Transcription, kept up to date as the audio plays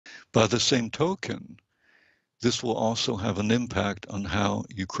By the same token, this will also have an impact on how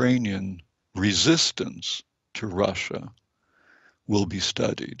Ukrainian resistance to Russia will be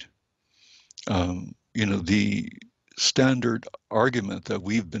studied. The standard argument that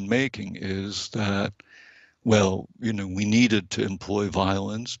we've been making is that, well, we needed to employ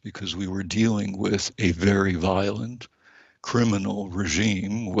violence because we were dealing with a very violent criminal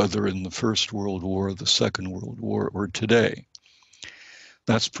regime, whether in the First World War, the Second World War, or today.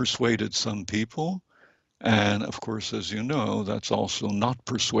 That's persuaded some people. And of course, as you know, that's also not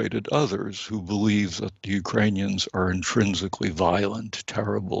persuaded others who believe that the Ukrainians are intrinsically violent,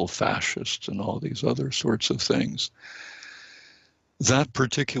 terrible, fascists, and all these other sorts of things. That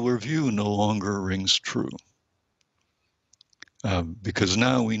particular view no longer rings true. Because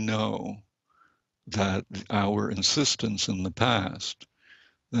now we know that our insistence in the past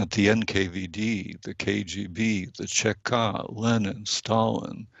that the NKVD, the KGB, the Cheka, Lenin,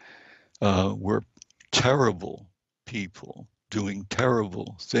 Stalin were terrible people doing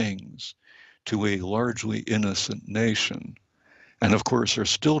terrible things to a largely innocent nation, and of course are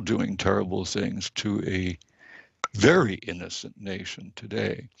still doing terrible things to a very innocent nation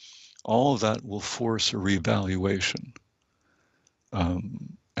today. All of that will force a reevaluation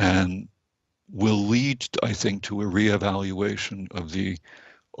and will lead, I think, to a reevaluation of the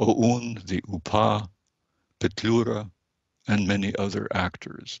OUN, the UPA, Petliura, and many other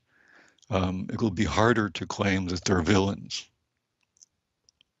actors. It will be harder to claim that they're villains.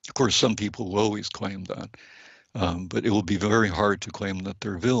 Of course, some people will always claim that, but it will be very hard to claim that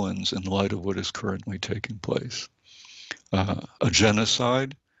they're villains in light of what is currently taking place. A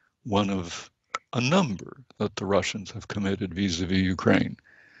genocide, one of a number that the Russians have committed vis-a-vis Ukraine.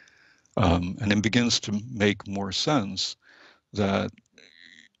 And it begins to make more sense that,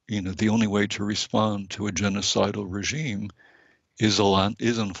 the only way to respond to a genocidal regime is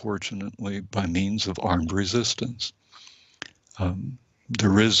unfortunately by means of armed resistance.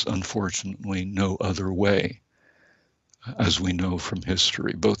 There is unfortunately no other way, as we know from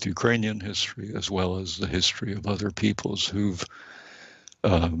history, both Ukrainian history as well as the history of other peoples who've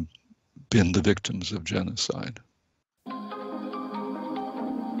been the victims of genocide.